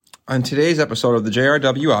On today's episode of the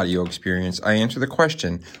Jrdubuuu Audio Experience, I answer the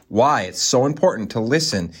question why it's so important to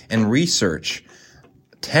listen and research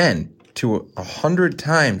 10 to 100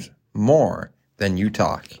 times more than you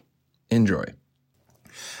talk. Enjoy.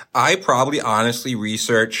 I probably honestly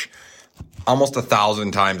research almost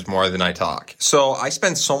 1,000 times more than I talk. So I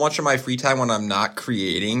spend so much of my free time when I'm not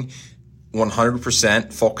creating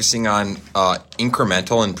 100% focusing on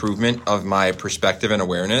incremental improvement of my perspective and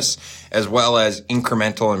awareness, as well as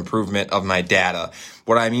incremental improvement of my data.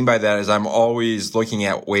 What I mean by that is I'm always looking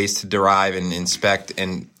at ways to derive and inspect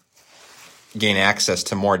and gain access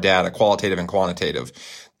to more data, qualitative and quantitative.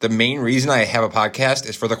 The main reason I have a podcast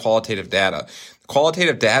is for the qualitative data.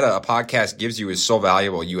 Qualitative data a podcast gives you is so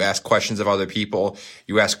valuable. You ask questions of other people.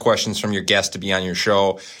 You ask questions from your guests to be on your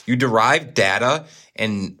show. You derive data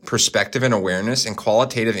and perspective and awareness and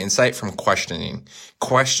qualitative insight from questioning.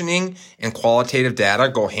 Questioning and qualitative data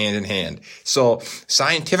go hand in hand. So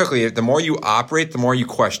scientifically, the more you operate, the more you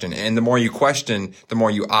question. And the more you question, the more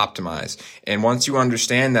you optimize. And once you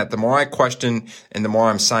understand that, the more I question and the more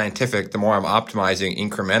I'm scientific, the more I'm optimizing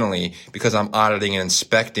incrementally because I'm auditing and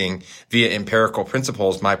inspecting via empirical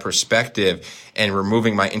principles my perspective and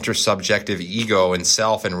removing my intersubjective ego and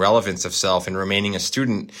self and relevance of self and remaining a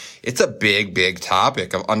student. It's a big, big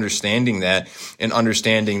topic of understanding that, and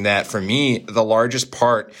understanding that for me, the largest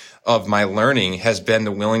part of my learning has been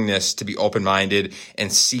the willingness to be open-minded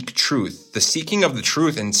and seek truth. The seeking of the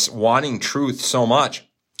truth and wanting truth so much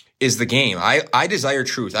is the game. I desire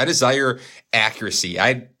truth. I desire accuracy.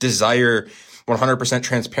 I desire 100%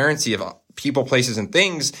 transparency of people, places, and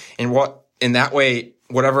things. And in that way,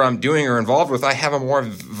 whatever I'm doing or involved with, I have a more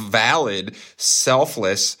valid,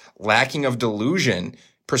 selfless, lacking of delusion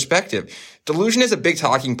perspective. Delusion is a big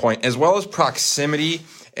talking point, as well as proximity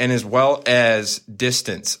and as well as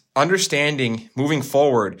distance. Understanding moving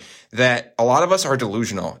forward that a lot of us are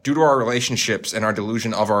delusional due to our relationships and our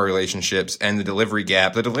delusion of our relationships and the delivery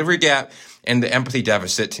gap. The delivery gap and the empathy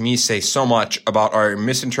deficit to me say so much about our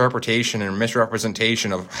misinterpretation and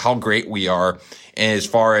misrepresentation of how great we are as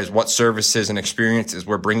far as what services and experiences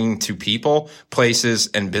we're bringing to people, places,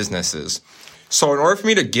 and businesses. So in order for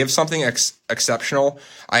me to give something exceptional,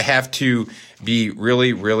 I have to be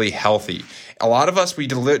really, really healthy. A lot of us, we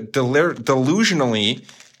delusionally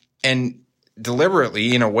and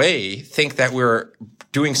deliberately, in a way, think that we're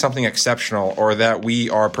doing something exceptional or that we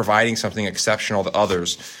are providing something exceptional to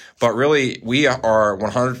others. But really, we are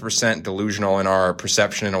 100% delusional in our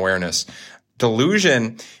perception and awareness.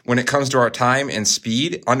 Delusion, when it comes to our time and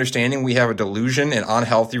speed, understanding we have a delusion and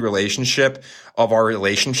unhealthy relationship of our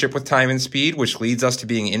relationship with time and speed, which leads us to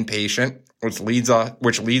being impatient, which leads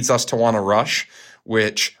us to want to rush,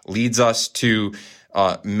 which leads us to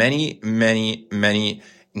many, many, many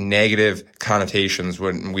negative connotations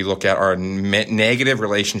when we look at our negative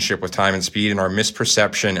relationship with time and speed and our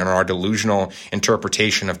misperception and our delusional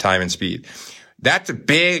interpretation of time and speed. That's a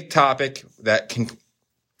big topic that can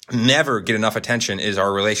never get enough attention, is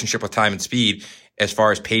our relationship with time and speed as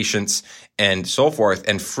far as patience and so forth,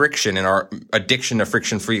 and friction and our addiction to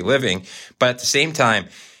friction-free living. But at the same time,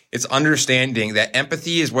 it's understanding that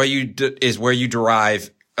empathy is where you derive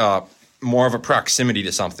more of a proximity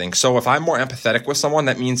to something. So if I'm more empathetic with someone,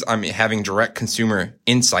 that means I'm having direct consumer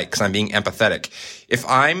insight because I'm being empathetic. If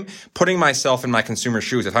I'm putting myself in my consumer's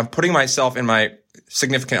shoes, if I'm putting myself in my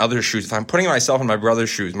significant other's shoes, if I'm putting myself in my brother's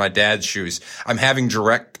shoes, my dad's shoes, I'm having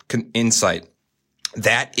direct insight.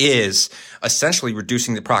 That is essentially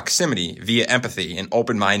reducing the proximity via empathy and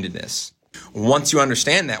open-mindedness. Once you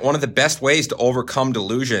understand that, one of the best ways to overcome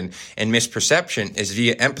delusion and misperception is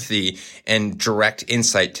via empathy and direct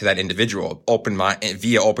insight to that individual,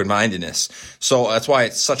 via open-mindedness. So that's why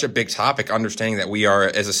it's such a big topic, understanding that we are,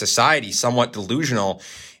 as a society, somewhat delusional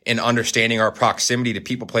in understanding our proximity to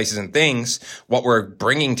people, places, and things, what we're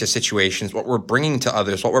bringing to situations, what we're bringing to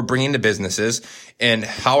others, what we're bringing to businesses, and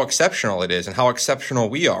how exceptional it is and how exceptional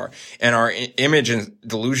we are. And our image and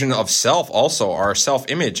delusion of self, also our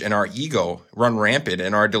self-image and our ego run rampant,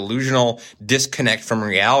 and our delusional disconnect from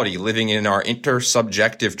reality, living in our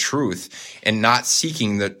intersubjective truth and not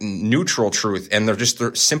seeking the neutral truth and just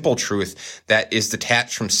the simple truth that is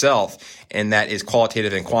detached from self, and that is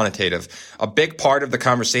qualitative and quantitative. A big part of the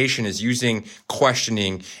conversation is using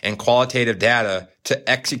questioning and qualitative data to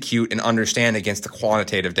execute and understand against the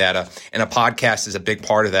quantitative data. And a podcast is a big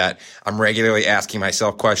part of that. I'm regularly asking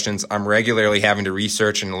myself questions. I'm regularly having to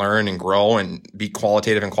research and learn and grow and be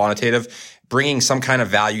qualitative and quantitative, bringing some kind of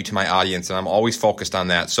value to my audience. And I'm always focused on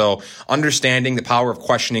that. So understanding the power of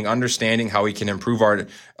questioning, understanding how we can improve our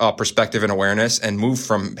perspective and awareness and move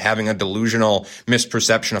from having a delusional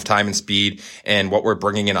misperception of time and speed and what we're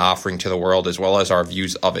bringing and offering to the world, as well as our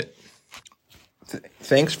views of it.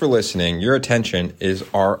 Thanks for listening. Your attention is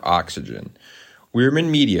our oxygen. We're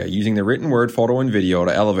Min Media, using the written word, photo, and video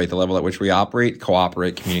to elevate the level at which we operate,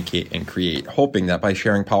 cooperate, communicate, and create, hoping that by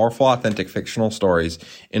sharing powerful, authentic, fictional stories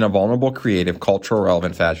in a vulnerable, creative, cultural,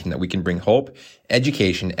 relevant fashion, that we can bring hope,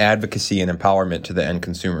 education, advocacy, and empowerment to the end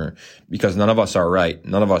consumer. Because none of us are right,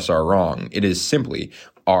 none of us are wrong. It is simply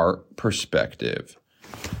our perspective.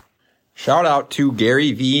 Shout out to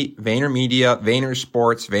Gary V, VaynerMedia,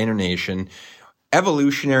 VaynerSports, VaynerNation.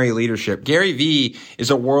 Evolutionary leadership. Gary V is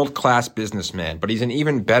a world-class businessman, but he's an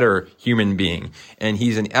even better human being. And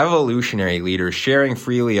he's an evolutionary leader, sharing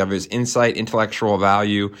freely of his insight, intellectual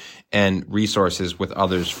value, and resources with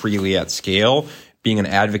others freely at scale, being an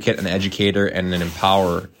advocate, an educator, and an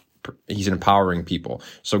empowerer. He's empowering people.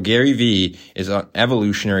 So Gary V is an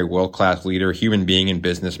evolutionary world-class leader, human being, and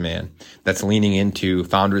businessman that's leaning into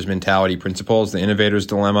founder's mentality principles, the innovator's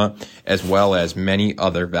dilemma, as well as many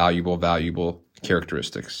other valuable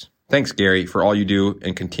characteristics. Thanks, Gary, for all you do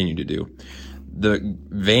and continue to do. The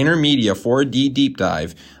VaynerMedia 4D Deep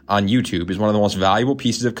Dive on YouTube is one of the most valuable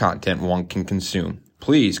pieces of content one can consume.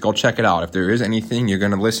 Please go check it out. If there is anything you're going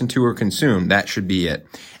to listen to or consume, that should be it.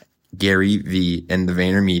 Gary V and the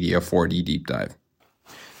VaynerMedia 4D Deep Dive.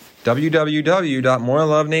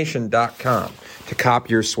 www.morelovenation.com to cop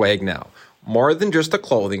your swag now. More than just a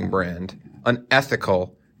clothing brand, an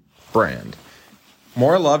ethical brand.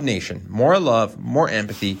 More Love Nation, more love, more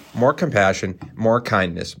empathy, more compassion, more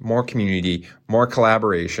kindness, more community, more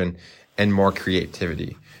collaboration, and more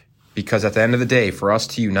creativity. Because at the end of the day, for us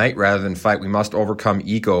to unite rather than fight, we must overcome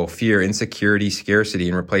ego, fear, insecurity, scarcity,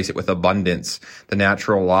 and replace it with abundance, the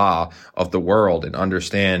natural law of the world, and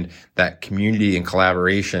understand that community and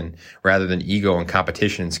collaboration rather than ego and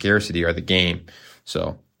competition and scarcity are the game.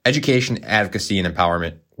 So education, advocacy, and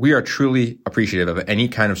empowerment. We are truly appreciative of any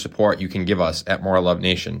kind of support you can give us at More Love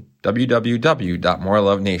Nation.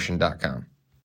 www.morelovenation.com.